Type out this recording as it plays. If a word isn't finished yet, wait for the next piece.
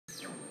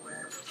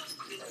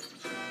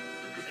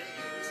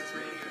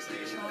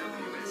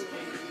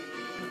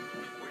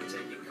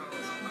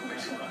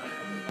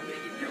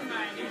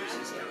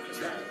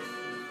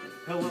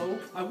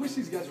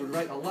wish these guys would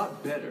write a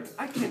lot better.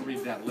 I can't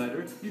read that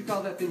letter. You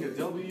call that thing a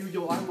W,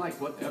 yo, I'm like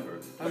whatever.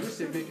 I wish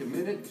they'd make a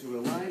minute to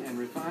align and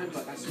refine,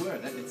 but I swear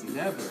that it's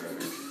never.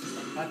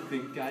 I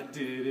think I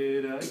did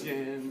it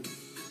again.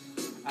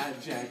 I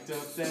jacked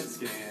up that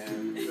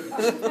scan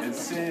and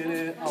sent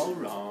it all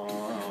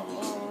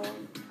wrong.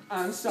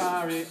 I'm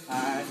sorry,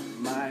 I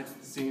might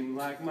seem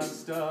like my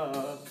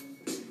stuff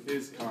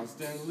is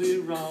constantly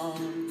wrong,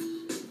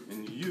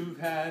 and you've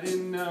had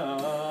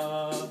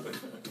enough.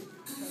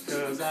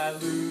 'Cause I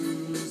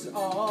lose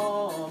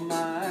all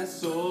my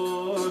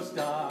source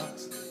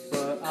docs,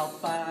 but I'll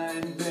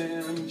find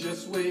them,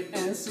 just wait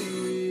and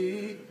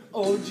see.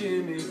 Oh,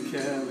 Jimmy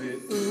Kelly,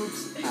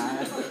 oops,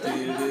 I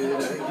did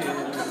it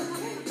again.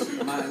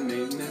 My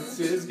maintenance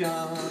is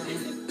gone,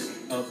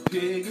 a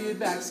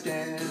piggyback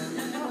scan.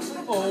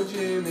 Oh,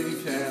 Jimmy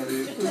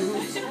Kelly,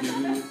 oops,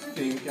 you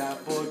think I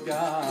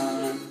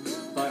forgot,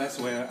 but I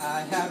swear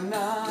I have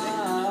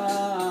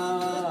not.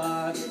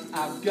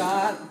 I've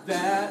got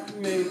that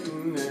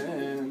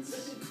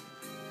maintenance.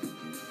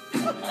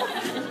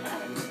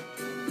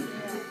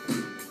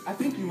 I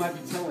think you might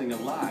be telling a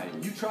lie.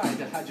 You tried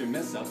to hide your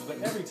mess ups,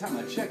 but every time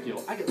I check you,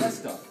 I get less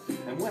stuff.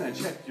 And when I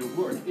check your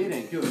work, it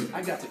ain't good.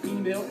 I got to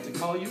email and to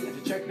call you and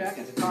to check back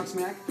and to talk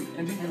smack.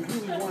 And do you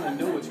really want to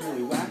know what's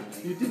really whack?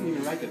 You didn't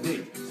even write the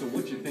date, so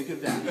what you think of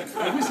that?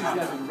 I wish these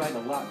guys would write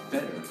a lot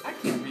better. I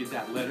can't read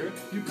that letter.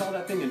 You call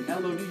that thing an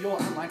LOD, yo,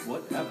 I'm like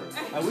whatever.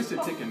 I wish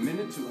they'd take a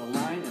minute to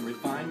align and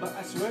refine, but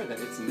I swear that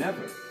it's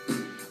never.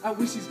 I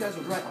wish these guys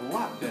would write a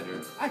lot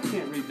better. I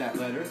can't read that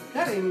letter.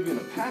 That ain't even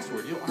a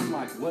password, yo, I'm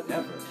like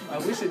whatever. I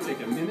wish they'd take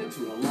a minute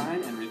to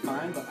align and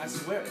refine, but I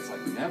swear it's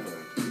like never.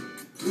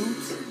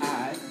 Oops,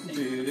 I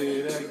did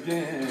it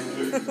again.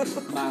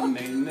 My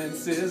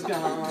maintenance is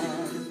gone,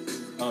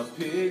 a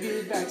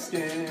piggyback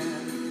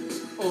scan.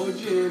 Oh,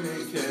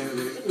 Jimmy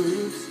Kelly,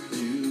 oops,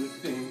 you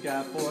think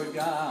I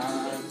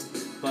forgot,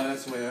 but I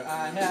swear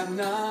I have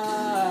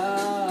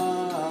not.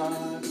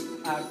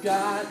 I've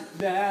got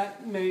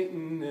that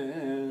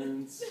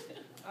maintenance.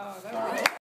 Oh, that was